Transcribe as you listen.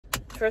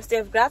First day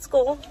of grad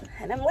school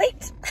and I'm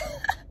late.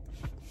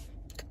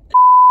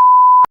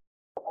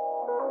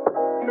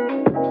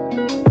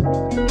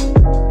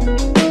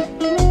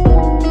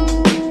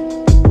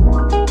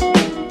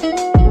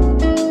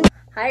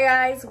 Hi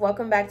guys,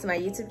 welcome back to my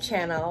YouTube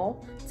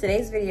channel.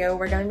 Today's video,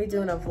 we're going to be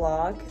doing a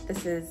vlog.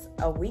 This is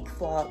a week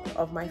vlog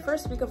of my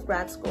first week of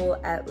grad school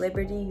at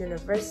Liberty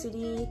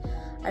University.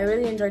 I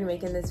really enjoyed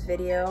making this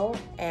video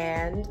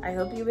and I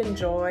hope you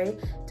enjoy.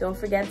 Don't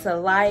forget to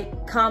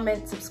like,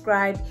 comment,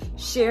 subscribe,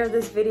 share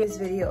this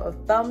video a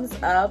thumbs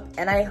up,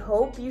 and I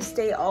hope you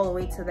stay all the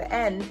way to the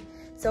end.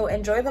 So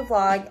enjoy the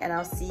vlog and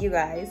I'll see you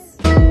guys.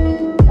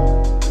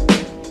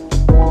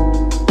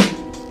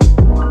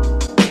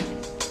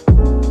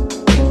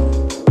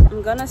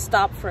 I'm gonna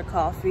stop for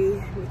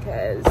coffee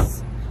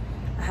because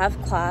I have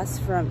class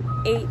from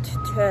 8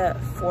 to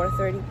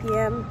 4:30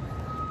 p.m.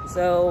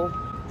 so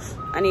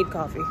I need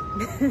coffee.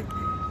 So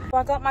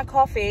I got my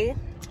coffee.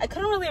 I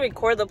couldn't really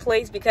record the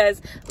place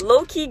because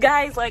low-key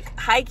guys, like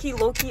high-key,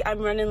 low-key, I'm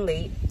running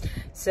late.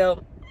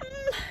 So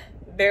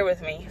bear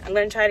with me. I'm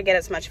gonna try to get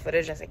as much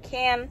footage as I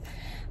can.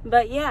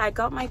 But yeah, I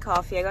got my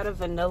coffee. I got a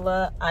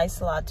vanilla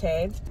iced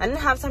latte. I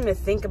didn't have time to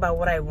think about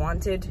what I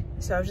wanted,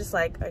 so I was just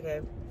like, okay,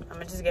 I'm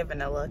gonna just get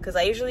vanilla because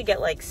I usually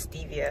get like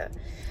stevia.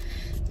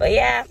 But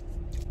yeah,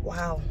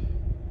 wow,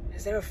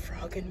 is there a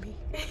frog in me?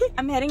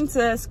 I'm heading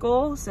to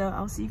school, so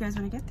I'll see you guys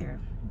when I get there.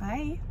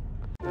 Bye.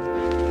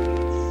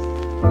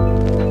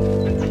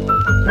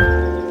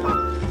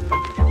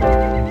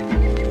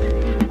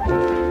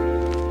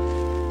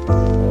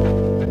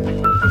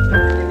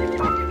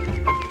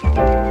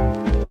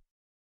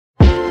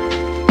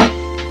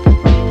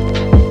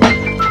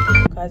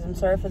 Guys, I'm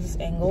sorry for this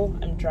angle.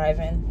 I'm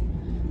driving.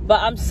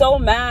 But I'm so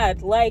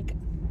mad, like,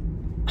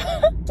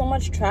 so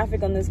much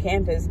traffic on this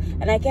campus,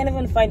 and I can't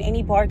even find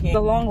any parking. It's a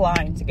long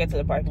line to get to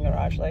the parking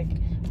garage. Like,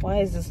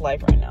 why is this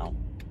life right now?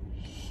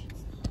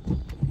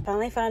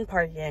 Finally found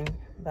parking,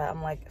 but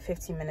I'm like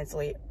 15 minutes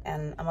late,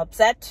 and I'm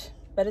upset,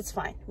 but it's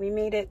fine. We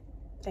made it,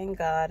 thank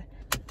God.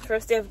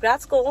 First day of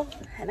grad school,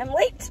 and I'm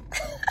late.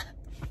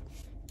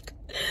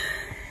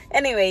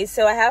 Anyway,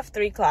 so I have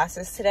 3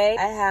 classes today.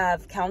 I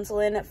have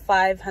Counseling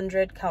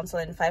 500,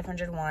 Counseling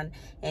 501,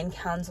 and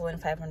Counseling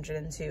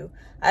 502.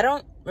 I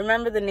don't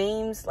remember the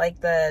names, like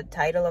the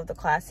title of the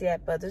class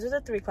yet, but those are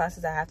the 3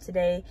 classes I have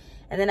today.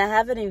 And then I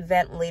have an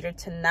event later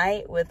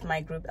tonight with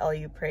my group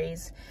LU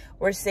Praise.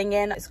 We're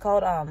singing, it's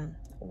called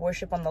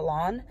Worship on the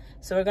Lawn.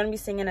 So we're gonna be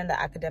singing in the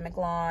academic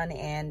lawn,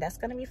 and that's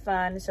gonna be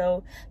fun.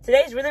 So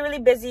today's really, really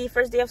busy.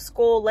 First day of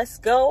school, let's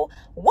go.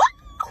 Wow!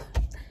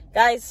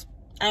 Guys,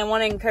 I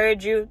want to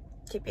encourage you,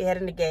 keep your head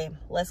in the game.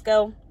 Let's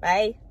go.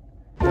 Bye.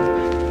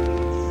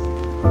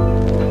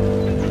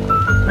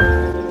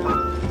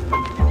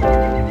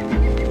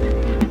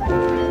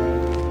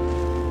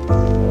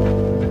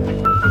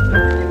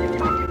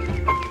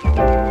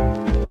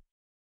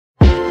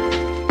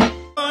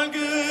 My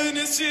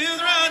goodness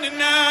is running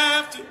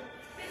after me.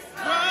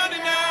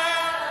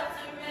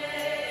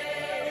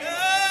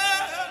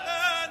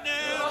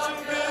 Oh,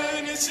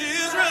 goodness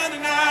is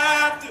running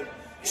after,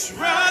 it's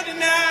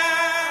running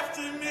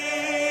after me.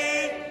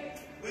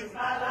 With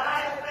my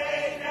life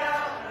laid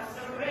down, I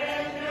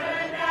surrender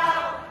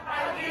now. I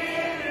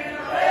give you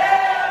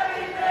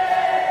everything.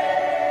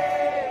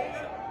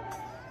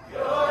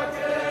 Your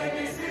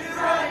goodness is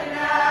running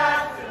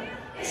after,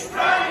 it's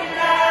running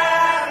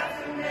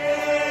after me.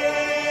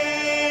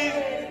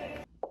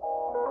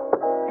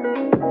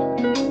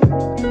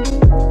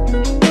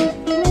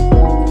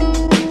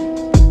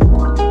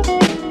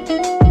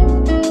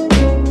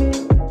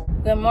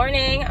 Good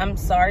morning. I'm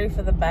sorry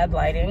for the bad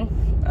lighting.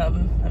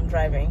 I'm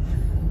driving.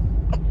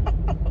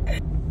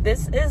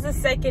 This is the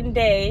second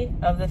day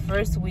of the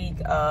first week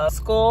of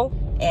school,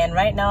 and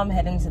right now I'm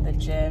heading to the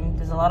gym.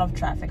 There's a lot of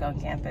traffic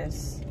on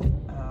campus,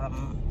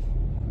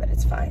 but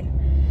it's fine.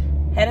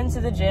 Heading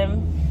to the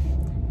gym,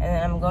 and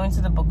then I'm going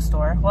to the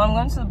bookstore. Well, I'm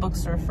going to the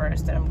bookstore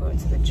first, then I'm going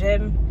to the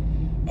gym,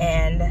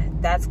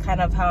 and that's kind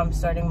of how I'm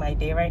starting my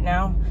day right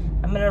now.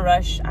 I'm in a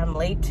rush. I'm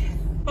late,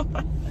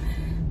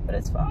 but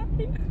it's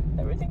fine.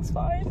 Everything's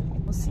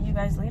fine. We'll see you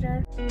guys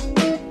later.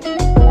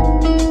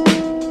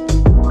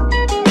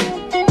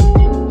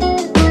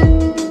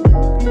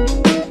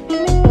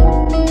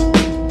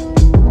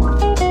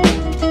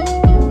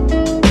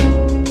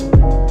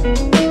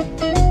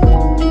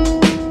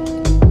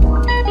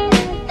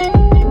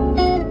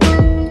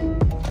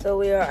 So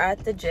we are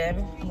at the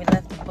gym. We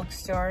left the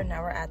bookstore,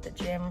 now we're at the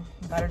gym.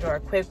 I'm about to do our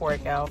quick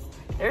workout.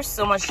 There's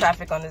so much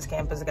traffic on this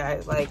campus,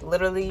 guys. Like,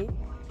 literally,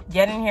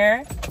 getting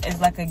here is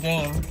like a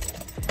game.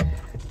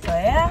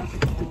 But yeah,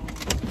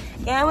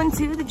 going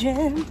to the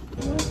gym.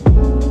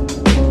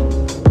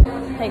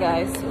 Hey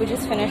guys, we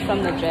just finished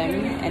from the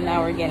gym and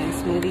now we're getting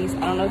smoothies. I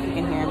don't know if you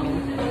can hear me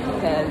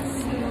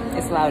because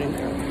it's loud in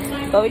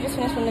here. But we just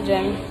finished from the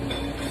gym.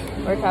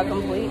 Workout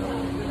complete.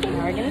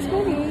 Now we're getting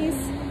smoothies.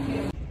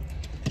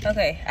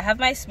 Okay, I have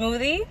my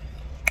smoothie.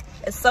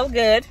 It's so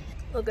good.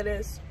 Look at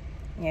this.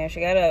 Yeah,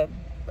 she got a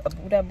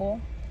Buddha bowl.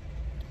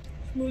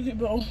 Smoothie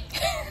bowl.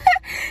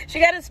 She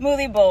got a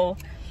smoothie bowl.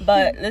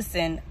 But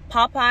listen,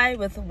 Popeye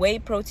with whey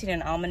protein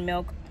and almond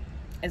milk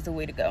is the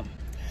way to go.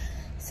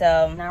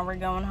 So now we're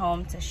going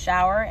home to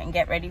shower and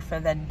get ready for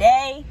the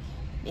day,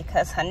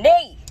 because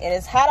honey, it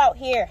is hot out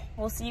here.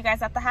 We'll see you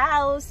guys at the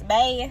house.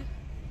 Bye.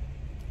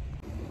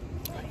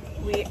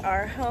 We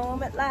are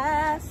home at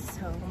last.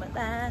 Home at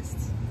last.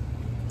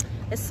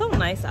 It's so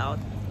nice out.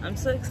 I'm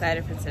so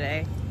excited for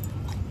today,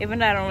 even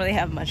though I don't really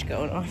have much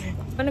going on.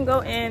 I'm gonna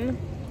go in,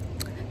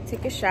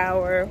 take a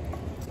shower,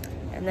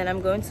 and then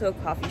I'm going to a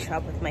coffee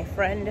shop with my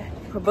friend.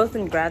 We're both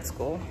in grad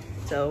school,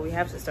 so we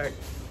have to start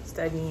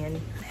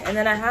studying. And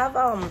then I have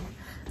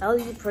I'll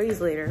leave praise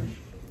later.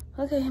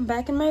 Okay, I'm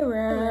back in my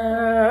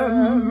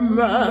room.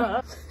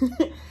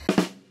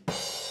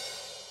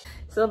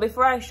 So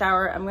before I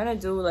shower, I'm gonna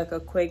do like a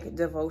quick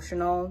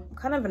devotional. I'm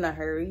kind of in a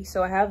hurry.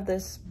 So I have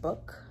this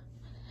book.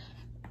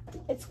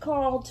 It's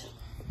called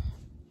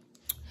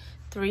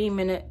 3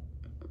 Minute,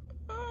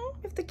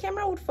 if the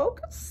camera would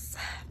focus.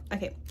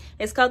 Okay,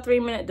 it's called 3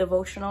 Minute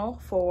Devotional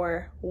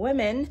for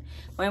Women.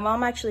 My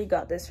mom actually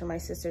got this for my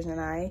sisters and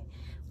I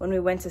when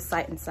we went to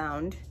Sight and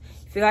Sound.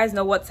 If you guys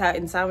know what Sight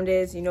and Sound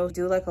is, you know,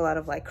 do like a lot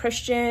of like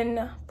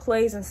Christian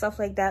plays and stuff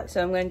like that.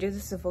 So I'm gonna do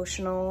this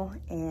devotional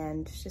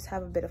and just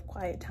have a bit of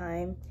quiet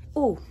time.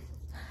 Ooh,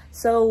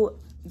 so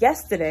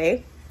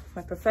yesterday,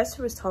 my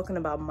professor was talking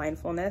about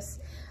mindfulness.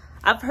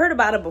 I've heard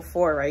about it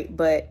before, right?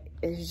 But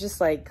it's just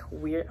like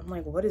weird. I'm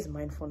like, what is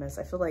mindfulness?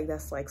 I feel like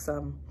that's like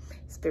some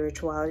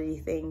spirituality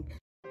thing.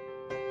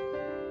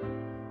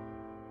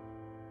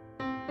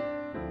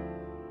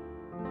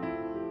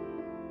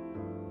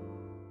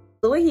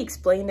 The way he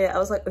explained it, I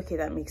was like, okay,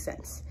 that makes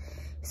sense.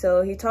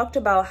 So he talked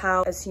about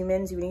how as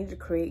humans, we need to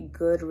create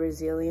good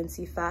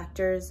resiliency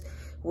factors,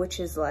 which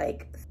is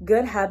like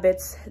good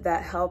habits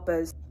that help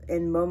us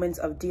in moments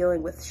of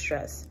dealing with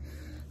stress.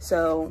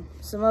 So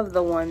some of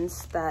the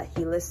ones that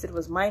he listed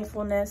was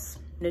mindfulness,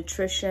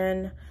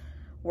 nutrition,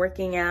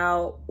 working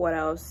out, what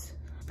else?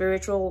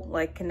 Spiritual,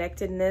 like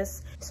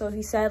connectedness. So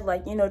he said,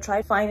 like, you know,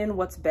 try finding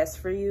what's best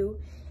for you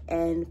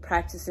and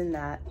practicing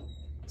that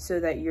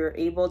so that you're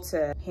able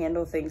to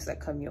handle things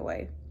that come your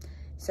way.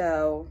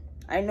 So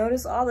I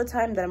notice all the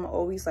time that I'm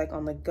always like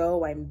on the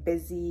go. I'm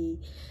busy,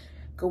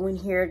 going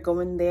here,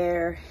 going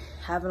there,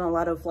 having a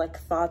lot of like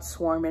thoughts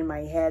swarm in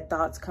my head,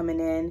 thoughts coming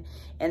in.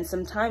 And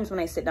sometimes when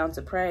I sit down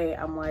to pray,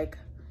 I'm like,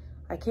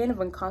 I can't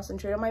even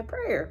concentrate on my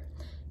prayer.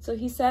 So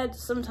he said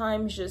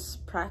sometimes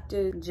just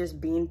practice just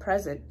being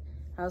present.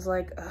 I was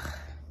like, ugh,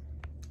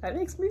 that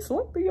makes me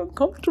slightly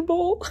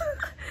uncomfortable.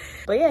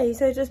 But yeah, he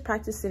said just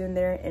practice sitting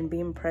there and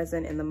being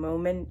present in the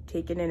moment,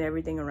 taking in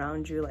everything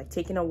around you, like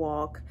taking a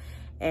walk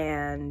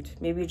and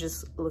maybe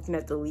just looking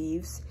at the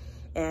leaves.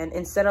 And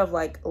instead of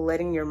like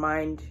letting your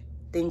mind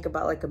think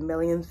about like a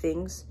million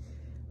things,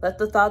 let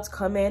the thoughts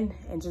come in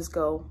and just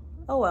go,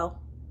 oh well,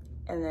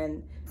 and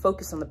then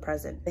focus on the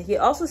present. He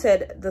also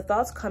said the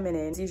thoughts coming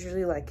in is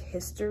usually like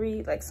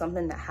history, like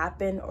something that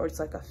happened, or it's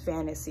like a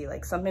fantasy,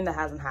 like something that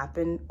hasn't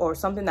happened or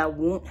something that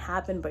won't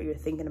happen, but you're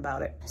thinking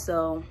about it.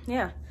 So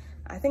yeah,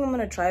 I think I'm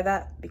gonna try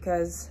that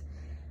because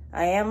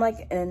I am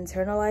like an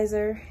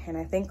internalizer and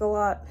I think a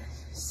lot.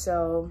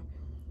 So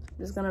I'm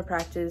just gonna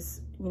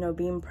practice, you know,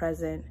 being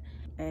present.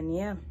 And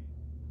yeah,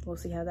 we'll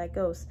see how that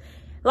goes.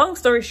 Long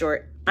story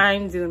short,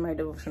 I'm doing my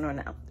devotional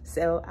now.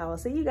 So I will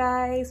see you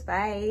guys.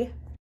 Bye.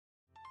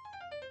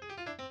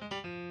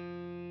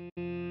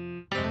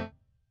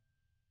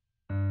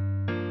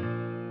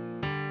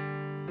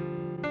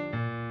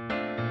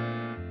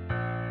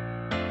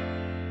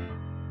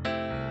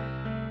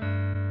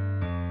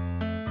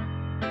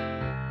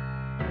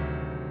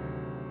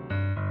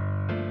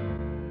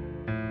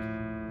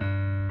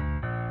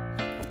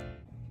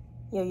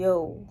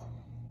 Yo.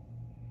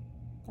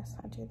 Let's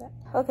not do that.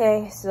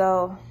 Okay,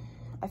 so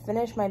I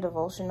finished my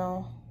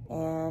devotional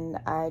and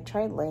I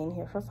tried laying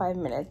here for 5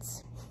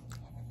 minutes,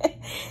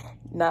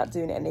 not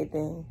doing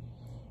anything.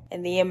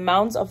 And the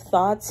amount of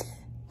thoughts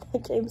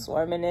that came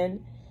swarming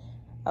in,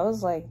 I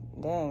was like,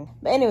 dang.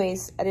 But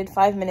anyways, I did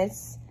 5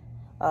 minutes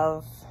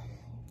of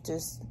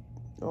just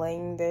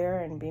laying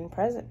there and being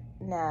present.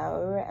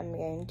 Now I'm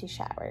going to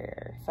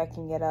shower if I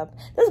can get up.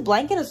 This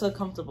blanket is so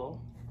comfortable.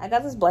 I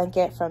got this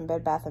blanket from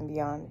Bed Bath &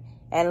 Beyond.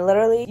 And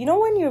literally, you know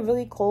when you're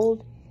really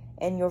cold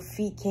and your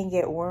feet can't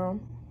get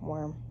warm?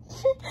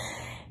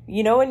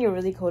 You know when you're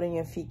really cold and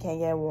your feet can't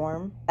get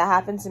warm? That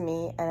happened to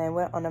me, and I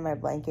went under my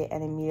blanket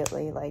and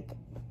immediately, like,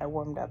 I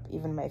warmed up,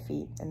 even my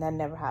feet. And that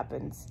never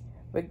happens,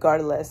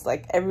 regardless.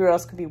 Like, everywhere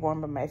else could be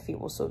warm, but my feet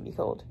will still be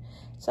cold.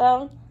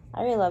 So,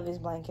 I really love this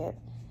blanket.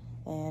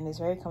 And it's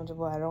very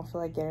comfortable. I don't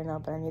feel like getting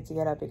up, but I need to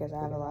get up because I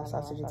have a lot of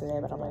stuff to do today.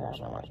 But oh my gosh,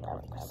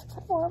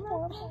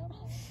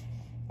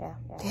 yeah.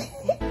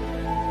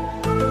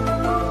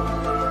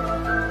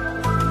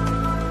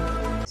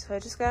 So I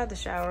just got out of the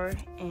shower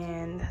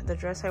and the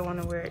dress I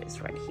want to wear is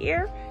right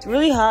here. It's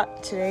really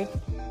hot today.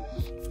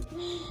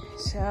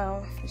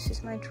 So this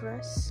is my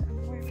dress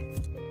I'm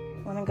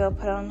wearing. I want to go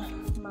put on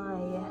my,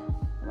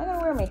 am I going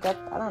to wear makeup?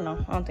 I don't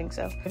know. I don't think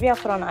so. Maybe I'll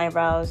put on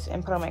eyebrows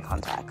and put on my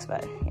contacts,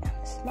 but yeah,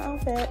 this is my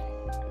outfit.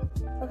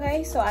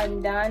 Okay, so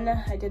I'm done.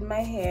 I did my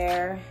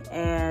hair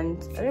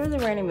and I didn't really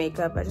wear any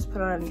makeup. I just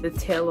put on the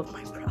tail of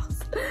my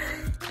brows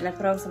and I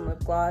put on some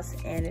lip gloss,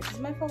 and it's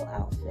my full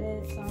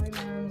outfit. Sorry,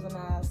 mom's a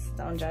mess.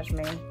 Don't judge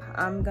me.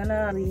 I'm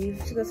gonna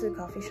leave to go to the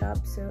coffee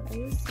shop, so I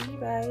will see you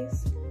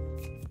guys.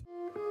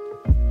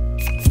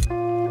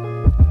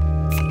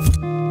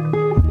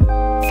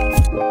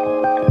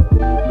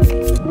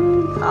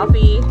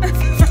 Coffee.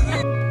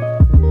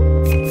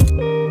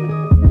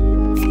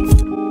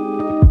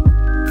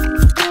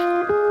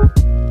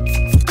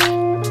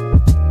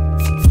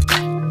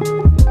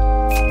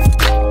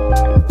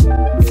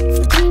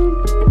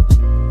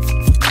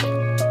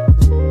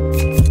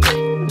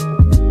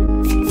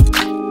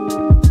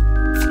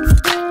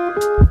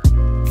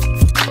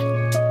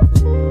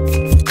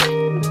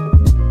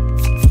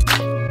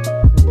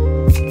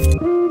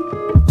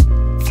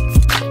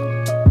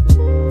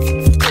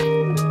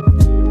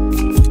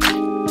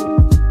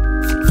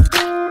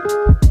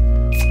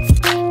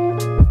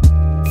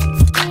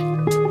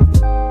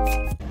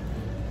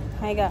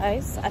 Hi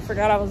guys, I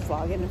forgot I was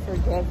vlogging,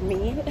 forgive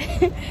me.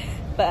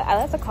 But I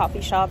left the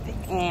coffee shop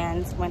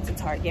and went to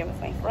Target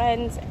with my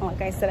friends, and like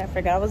I said, I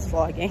forgot I was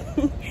vlogging.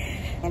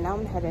 And now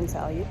I'm heading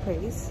to LU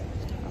Praise.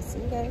 I'll see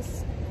you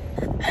guys.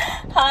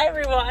 Hi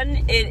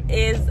everyone, it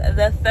is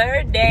the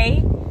third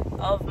day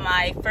of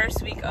my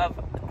first week of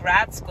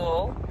grad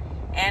school,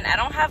 and I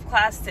don't have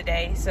class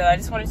today, so I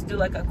just wanted to do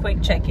like a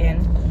quick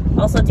check-in.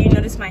 Also, do you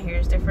notice my hair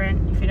is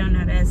different? If you don't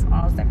notice,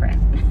 all is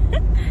different.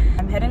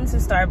 I'm heading to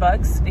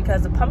Starbucks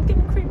because the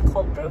pumpkin cream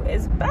cold brew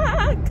is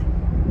back.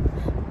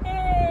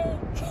 Yay!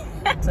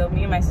 So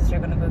me and my sister are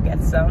gonna go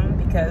get some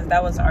because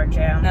that was our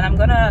jam. And I'm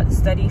gonna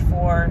study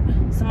for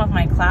some of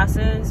my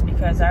classes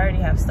because I already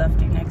have stuff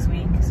due next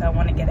week. So I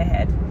want to get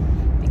ahead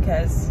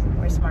because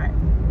we're smart.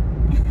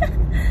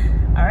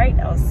 All right,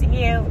 I'll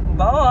see you.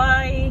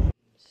 Bye.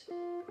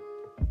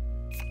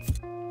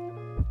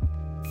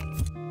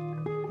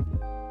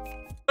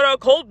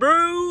 Cold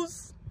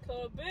brews.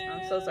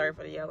 I'm so sorry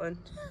for the yelling.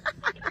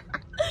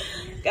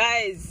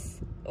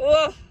 Guys,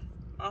 oh,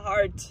 my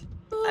heart.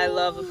 I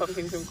love the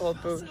pumpkin cream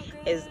cold brew.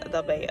 Is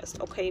the best.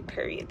 Okay,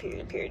 period. Can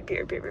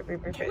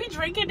we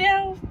drink it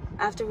now?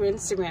 After we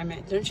Instagram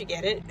it. Don't you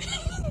get it?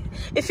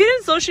 If you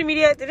did social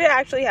media, did it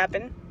actually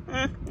happen?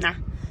 Nah.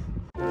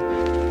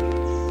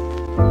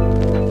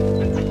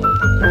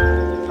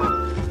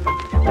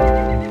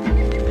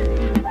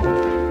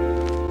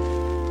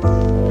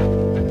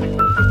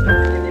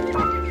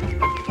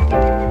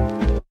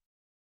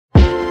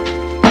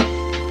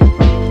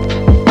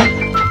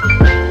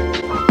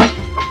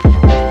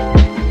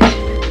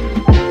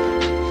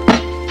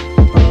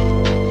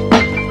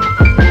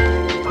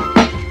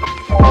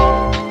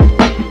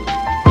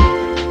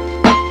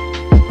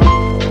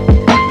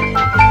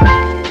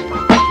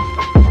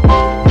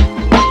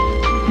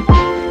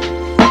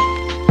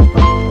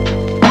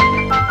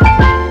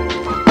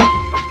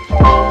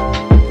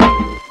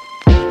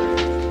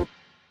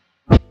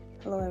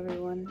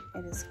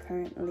 It is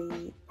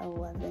currently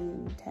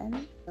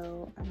 11:10,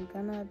 so I'm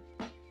gonna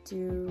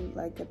do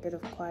like a bit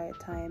of quiet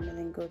time and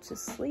then go to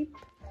sleep.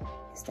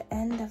 It's the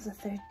end of the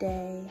third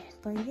day,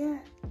 but yeah,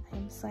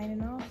 I'm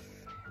signing off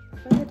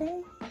for the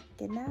day.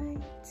 Good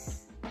night.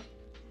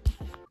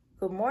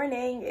 Good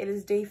morning, it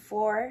is day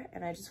 4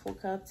 and I just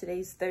woke up.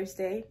 Today's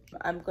Thursday.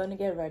 I'm gonna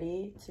get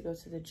ready to go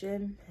to the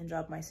gym and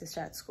drop my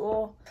sister at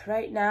school.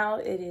 Right now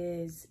it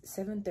is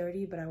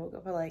 7:30, but I woke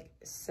up at like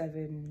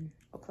 7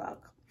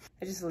 o'clock.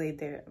 I just laid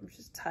there. I'm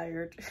just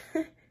tired.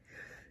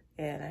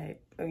 And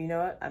you know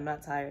what? I'm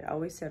not tired. I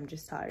always say I'm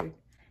just tired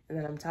and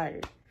then I'm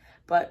tired.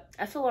 But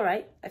I feel all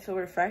right. I feel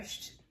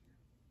refreshed,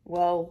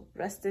 well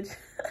rested.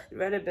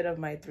 Read a bit of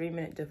my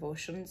 3-minute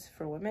devotions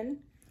for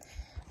women.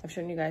 I've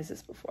shown you guys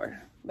this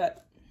before,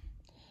 but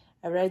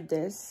I read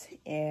this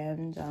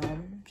and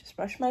just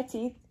brushed my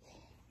teeth.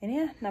 And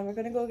yeah, now we're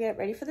gonna go get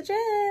ready for the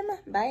gym.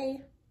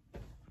 Bye.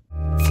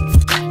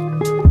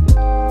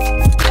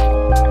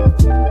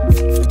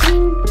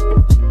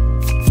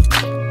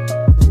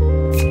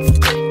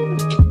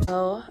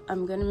 So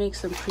I'm gonna make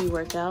some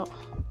pre-workout.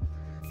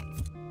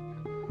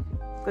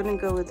 I'm gonna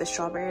go with the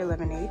strawberry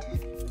lemonade.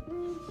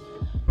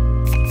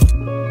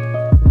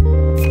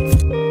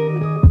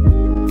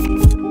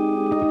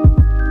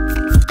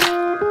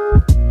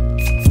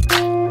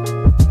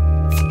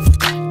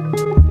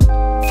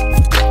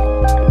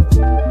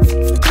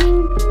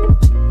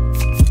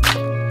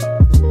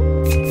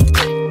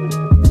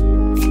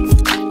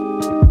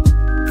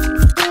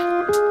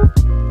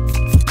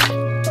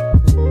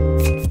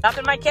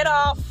 Dropping my kid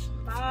off.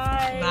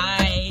 Bye.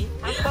 Bye.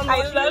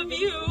 I love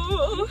you.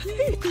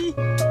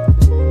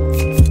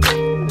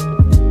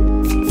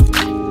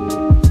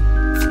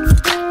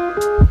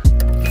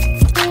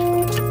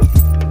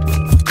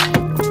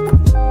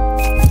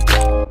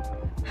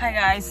 Hi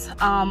guys,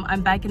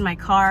 I'm back in my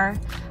car.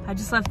 I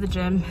just left the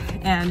gym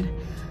and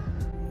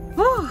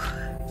whew,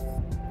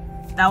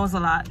 that was a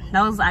lot.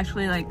 That was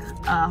actually like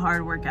a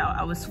hard workout.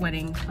 I was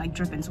sweating, like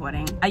dripping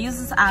sweating. I use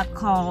this app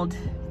called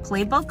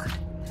Playbook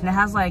and it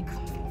has like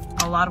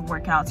a lot of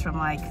workouts from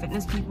like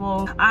fitness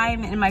people.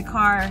 I'm in my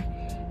car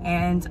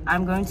and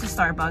I'm going to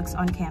Starbucks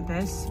on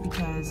campus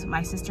because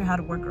my sister had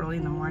to work early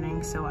in the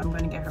morning, so I'm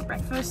going to get her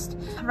breakfast.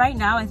 Right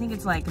now, I think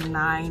it's like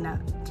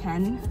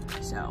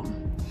 9:10, so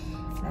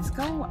let's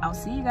go. I'll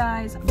see you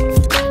guys.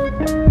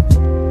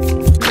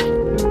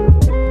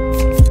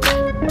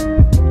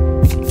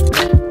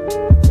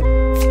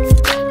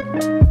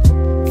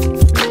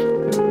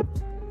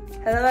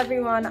 Hello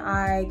everyone,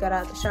 I got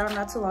out the shower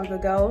not too long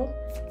ago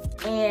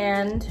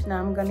and now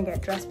I'm gonna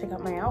get dressed, pick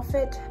up my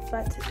outfit,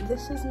 but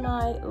this is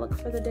my look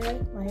for the day,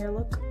 my hair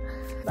look.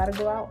 About to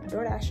go out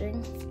door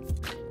dashing.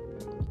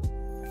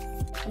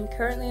 I'm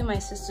currently in my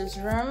sister's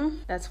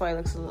room, that's why it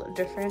looks a little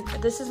different.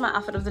 But this is my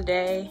outfit of the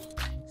day: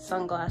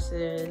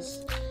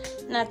 sunglasses,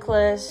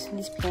 necklace,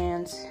 these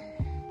pants,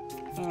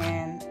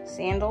 and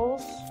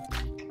sandals,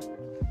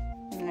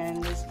 and then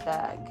this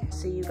bag.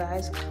 See you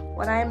guys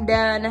when I'm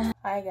done.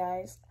 Hi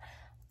guys,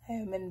 I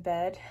am in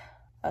bed.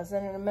 I was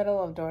in the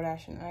middle of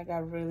DoorDash and I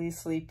got really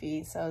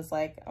sleepy, so I was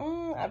like,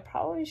 I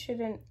probably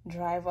shouldn't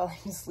drive while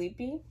I'm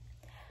sleepy,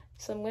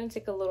 so I'm gonna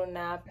take a little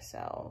nap.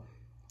 So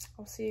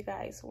I'll see you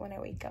guys when I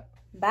wake up.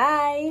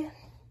 Bye.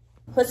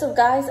 What's up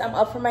guys, I'm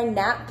up for my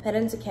nap,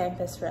 heading to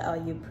campus for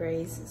LU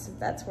Praise, so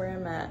that's where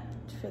I'm at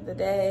for the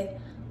day.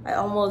 I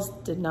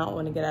almost did not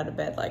want to get out of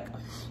bed, like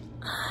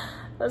I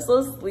was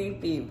so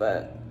sleepy,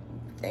 but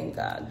thank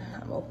God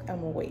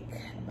I'm awake,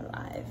 I'm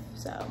alive,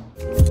 so.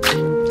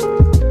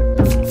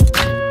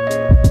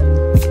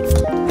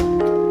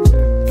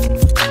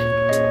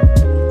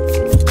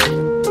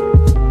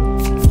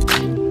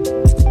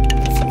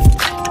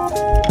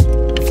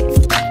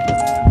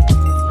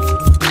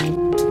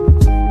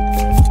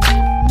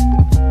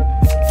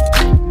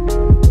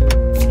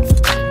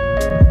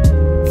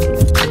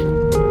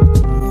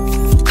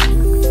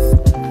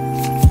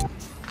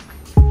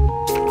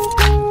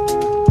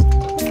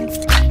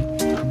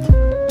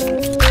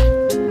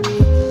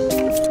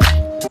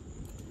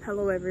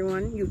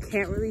 Everyone, you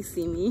can't really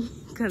see me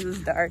because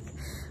it's dark,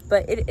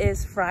 but it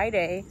is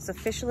Friday. It's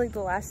officially the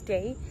last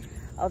day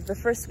of the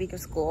first week of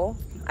school.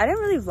 I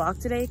didn't really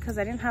vlog today because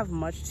I didn't have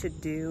much to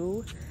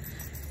do,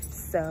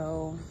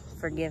 so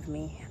forgive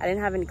me. I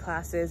didn't have any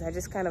classes. I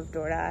just kind of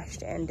door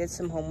dashed and did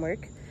some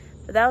homework,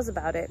 but that was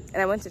about it.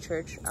 And I went to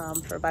church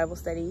for a Bible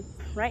study.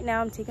 Right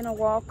now I'm taking a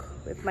walk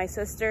with my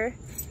sister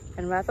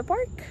and we're at the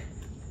park.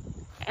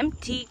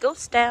 Empty,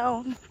 ghost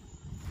town.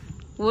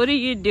 What are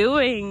you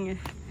doing?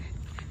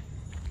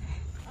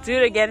 Do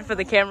it again for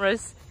the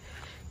cameras.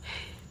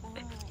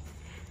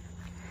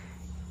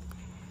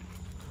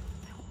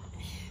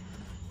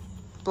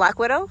 Black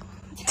Widow?